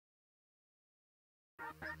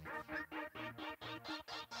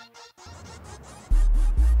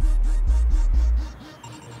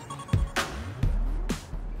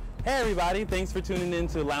Hey everybody, thanks for tuning in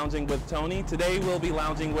to Lounging with Tony. Today we'll be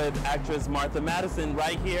lounging with actress Martha Madison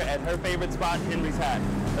right here at her favorite spot, Henry's Hat.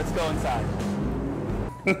 Let's go inside.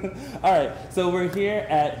 All right, so we're here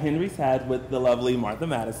at Henry's Hat with the lovely Martha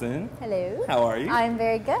Madison. Hello. How are you? I'm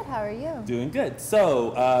very good. How are you? Doing good.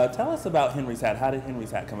 So tell us about Henry's Hat. How did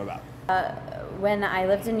Henry's Hat come about? When I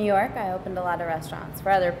lived in New York, I opened a lot of restaurants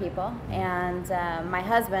for other people, and my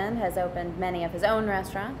husband has opened many of his own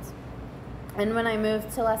restaurants. And when I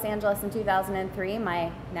moved to Los Angeles in 2003,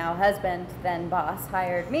 my now husband, then boss,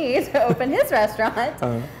 hired me to open his restaurant.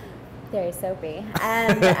 Very soapy.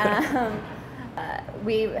 And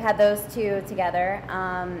we had those two together.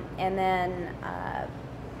 And then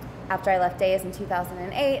after I left Days in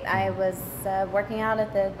 2008, I was working out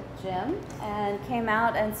at the gym and came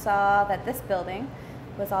out and saw that this building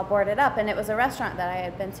was all boarded up. And it was a restaurant that I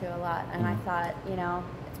had been to a lot. And I thought, you know,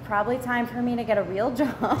 it's probably time for me to get a real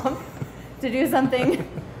job. To do something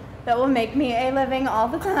that will make me a living all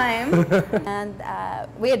the time. And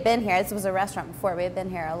we had been here, this was a restaurant before, we had been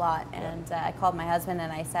here a lot, and I called my husband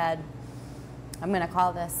and I said, I'm going to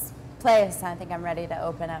call this place, I think I'm ready to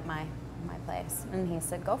open up my place. And he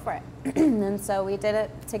said, go for it. And so we did it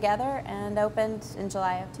together and opened in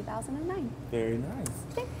July of 2009. Very nice.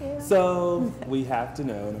 Thank you. So we have to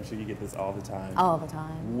know, and I'm sure you get this all the time. All the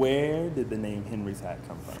time. Where did the name Henry's Hat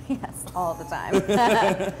come from? Yes, all the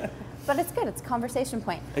time. But it's good, it's a conversation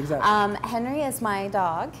point. Exactly. Henry is my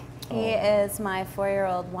dog. He is my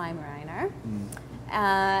 4-year-old Weimaraner.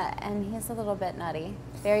 And he's a little bit nutty,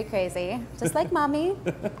 very crazy, just like mommy.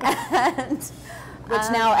 And, which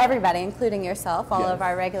now everybody, including yourself, all of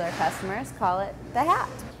our regular customers, call it the hat.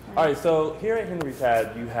 All right, so here at Henry's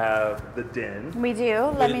Hat, you have the Den. We do.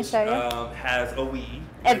 Let me show you. Has a Wii.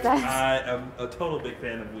 It does. I am a total big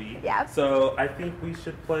fan of Wii. Yeah. So I think we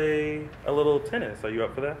should play a little tennis. Are you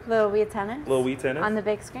up for that? Little Wii tennis? Little Wii tennis. On the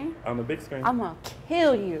big screen? On the big screen. I'm going to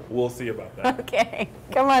kill you. We'll see about that. Okay.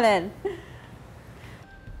 Come on in.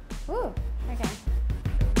 Ooh, okay.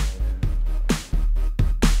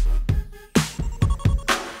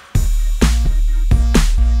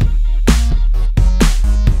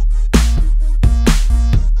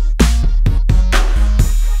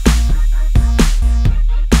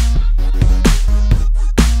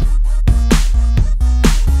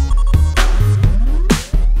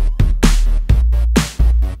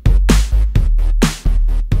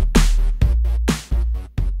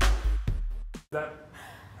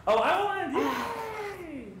 Oh, I won!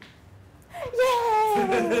 Yay!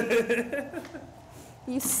 Yay!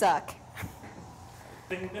 You suck.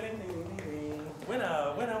 Ding, ding, ding, ding, ding.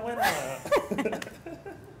 Winner, winner, winner.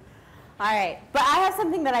 All right, but I have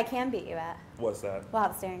something that I can beat you at. What's that? We'll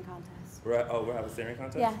have a staring contest. Right. Oh, we're having a staring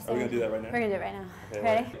contest? Yeah. Are we going to do that right now? We're going to do it right now. Okay,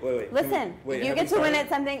 Ready? Wait. Listen, you get to win at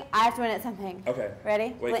something, I have to win at something. Okay.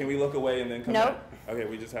 Ready? Wait, can we look away and then come Nope. back? Okay,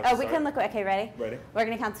 we just have to start. we can look away. Okay, ready? Ready? We're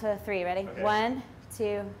going to count to 3. Ready? Okay. 1,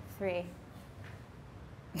 2, 3.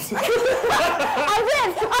 I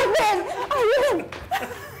win!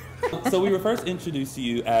 So we were first introduced to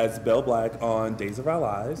you as Belle Black on Days of Our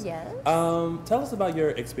Lives. Yes. Tell us about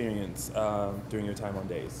your experience during your time on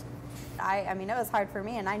Days. I mean, it was hard for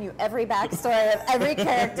me, and I knew every backstory of every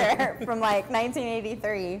character from like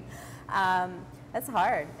 1983. It's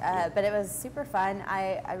hard, but it was super fun.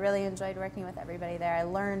 I really enjoyed working with everybody there. I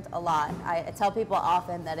learned a lot. I tell people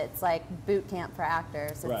often that it's like boot camp for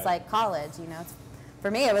actors. It's like college, you know. For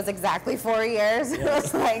me, it was exactly 4 years. It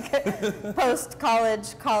was like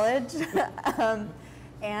post-college college.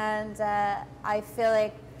 And I feel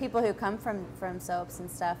like people who come from soaps and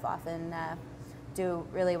stuff often do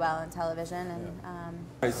really well on television. And All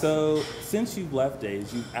right, so since you've left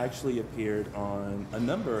Days, you've actually appeared on a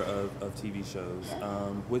number of TV shows.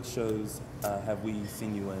 Which shows have we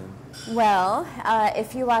seen you in? Well,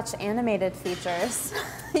 if you watch animated features,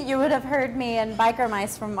 you would have heard me in Biker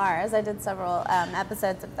Mice from Mars. I did several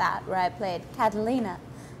episodes of that where I played Catalina,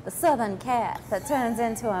 the southern cat that turns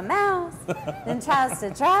into a mouse and tries to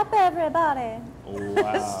trap everybody.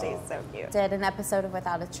 Wow. She's so cute. Did an episode of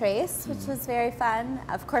Without a Trace, which was very fun.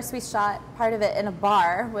 Of course, we shot part of it in a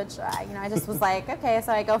bar, which I just was like, okay,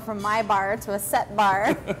 so I go from my bar to a set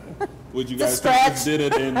bar. Would you guys just did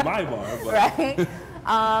it in my bar? But. Right.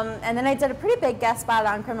 And then I did a pretty big guest spot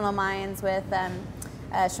on Criminal Minds with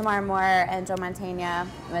Shamar Moore and Joe Mantegna,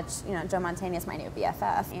 which, Joe Mantegna is my new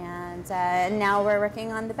BFF. And now we're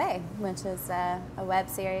working on The Bay, which is a web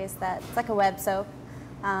series it's like a web soap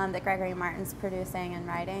that Gregory Martin's producing and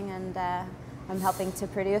writing, and I'm helping to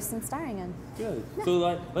produce and starring in. Good. Yeah.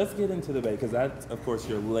 So let's get into The Bay, because that's, of course,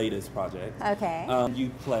 your latest project. Okay. You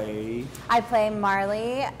play? I play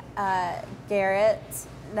Marley, Garrett,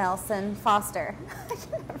 Nelson Foster. I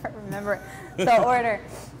can never remember the order.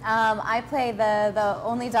 I play the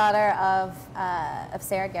only daughter of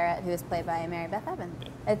Sarah Garrett, who is played by Mary Beth Evans.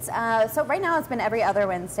 It's so right now it's been every other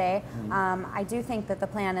Wednesday. I do think that the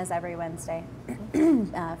plan is every Wednesday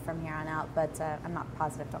from here on out, but I'm not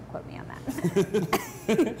positive. Don't quote me on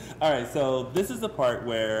that. All right, so this is the part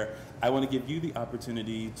where I want to give you the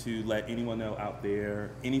opportunity to let anyone know out there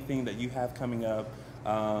anything that you have coming up,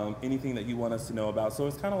 anything that you want us to know about. So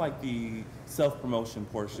it's kind of like the self-promotion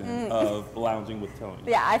portion of Lounging with Tony.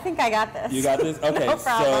 Yeah, I think I got this. You got this? Okay, no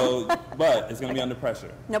problem. so, but it's going to be under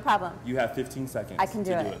pressure. No problem. You have 15 seconds. I can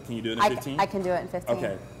do it. Can you do it in 15? I can do it in 15.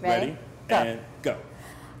 Okay, ready? Go. And go.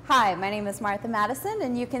 Hi, my name is Martha Madison,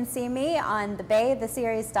 and you can see me on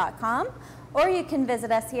thebaytheseries.com, or you can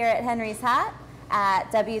visit us here at Henry's Hat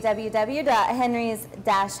at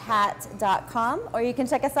www.henrys-hat.com, or you can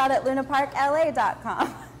check us out at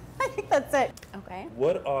lunaparkla.com. I think that's it. Okay.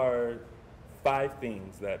 What are 5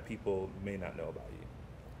 things that people may not know about you?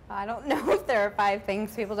 I don't know if there are 5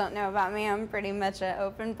 things people don't know about me. I'm pretty much an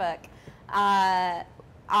open book. I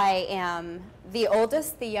am the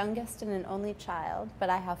oldest, the youngest, and an only child, but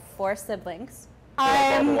I have 4 siblings.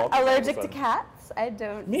 I'm allergic to cats. I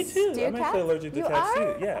don't. Me too. Do I'm actually allergic to cats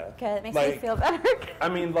too. Yeah. Okay, that makes me feel better. I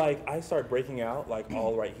mean, like, I start breaking out, like,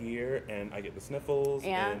 all right here, and I get the sniffles.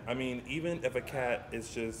 Yeah. And, I mean, even if a cat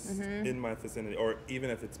is just in my vicinity, or even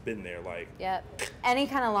if it's been there, like. Yep. Any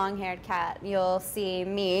kind of long-haired cat, you'll see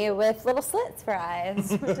me with little slits for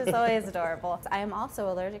eyes, which is always adorable. I am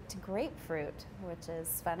also allergic to grapefruit, which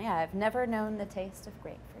is funny. I've never known the taste of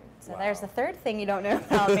grapefruit. So there's the 3rd thing you don't know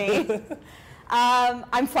about me.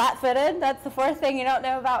 I'm flat-footed. That's the 4th thing you don't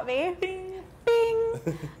know about me. Bing. Bing.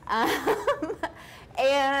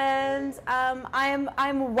 And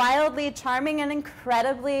I'm wildly charming and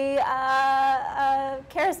incredibly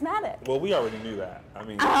charismatic. Well, we already knew that. I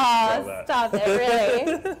mean, stop it,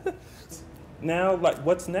 really. Now, like,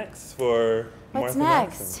 what's next for What's Martha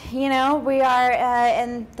next? Madison? You know, we are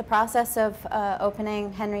in the process of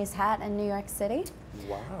opening Henry's Hat in New York City.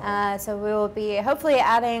 Wow. So we will be hopefully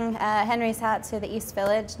adding Henry's Hat to the East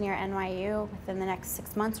Village near NYU within the next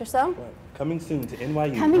 6 months or so. Right. Coming soon to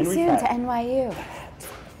NYU. Coming soon to NYU.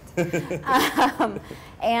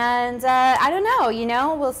 And I don't know, you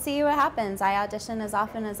know, we'll see what happens. I audition as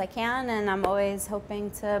often as I can, and I'm always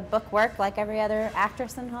hoping to book work like every other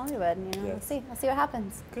actress in Hollywood. You know, we'll see what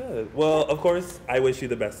happens. Good. Well, of course, I wish you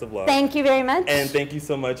the best of luck. Thank you very much. And thank you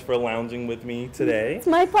so much for lounging with me today. It's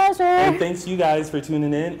my pleasure. And thanks you guys for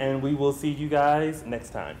tuning in, and we will see you guys next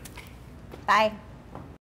time. Bye.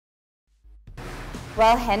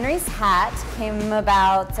 Well, Henry's Hat came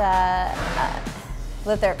about.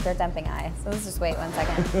 Well, they're dumping ice, so let's just wait 1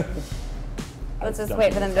 second. Let's just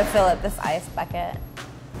wait for them to fill up this ice bucket.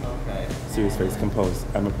 Okay. Serious face, compose.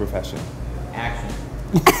 I'm a professional. Action.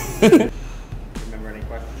 Remember any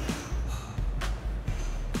questions?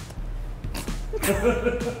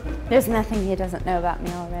 There's nothing he doesn't know about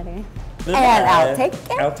me already. And I'll take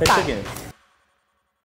it. I'll take it again.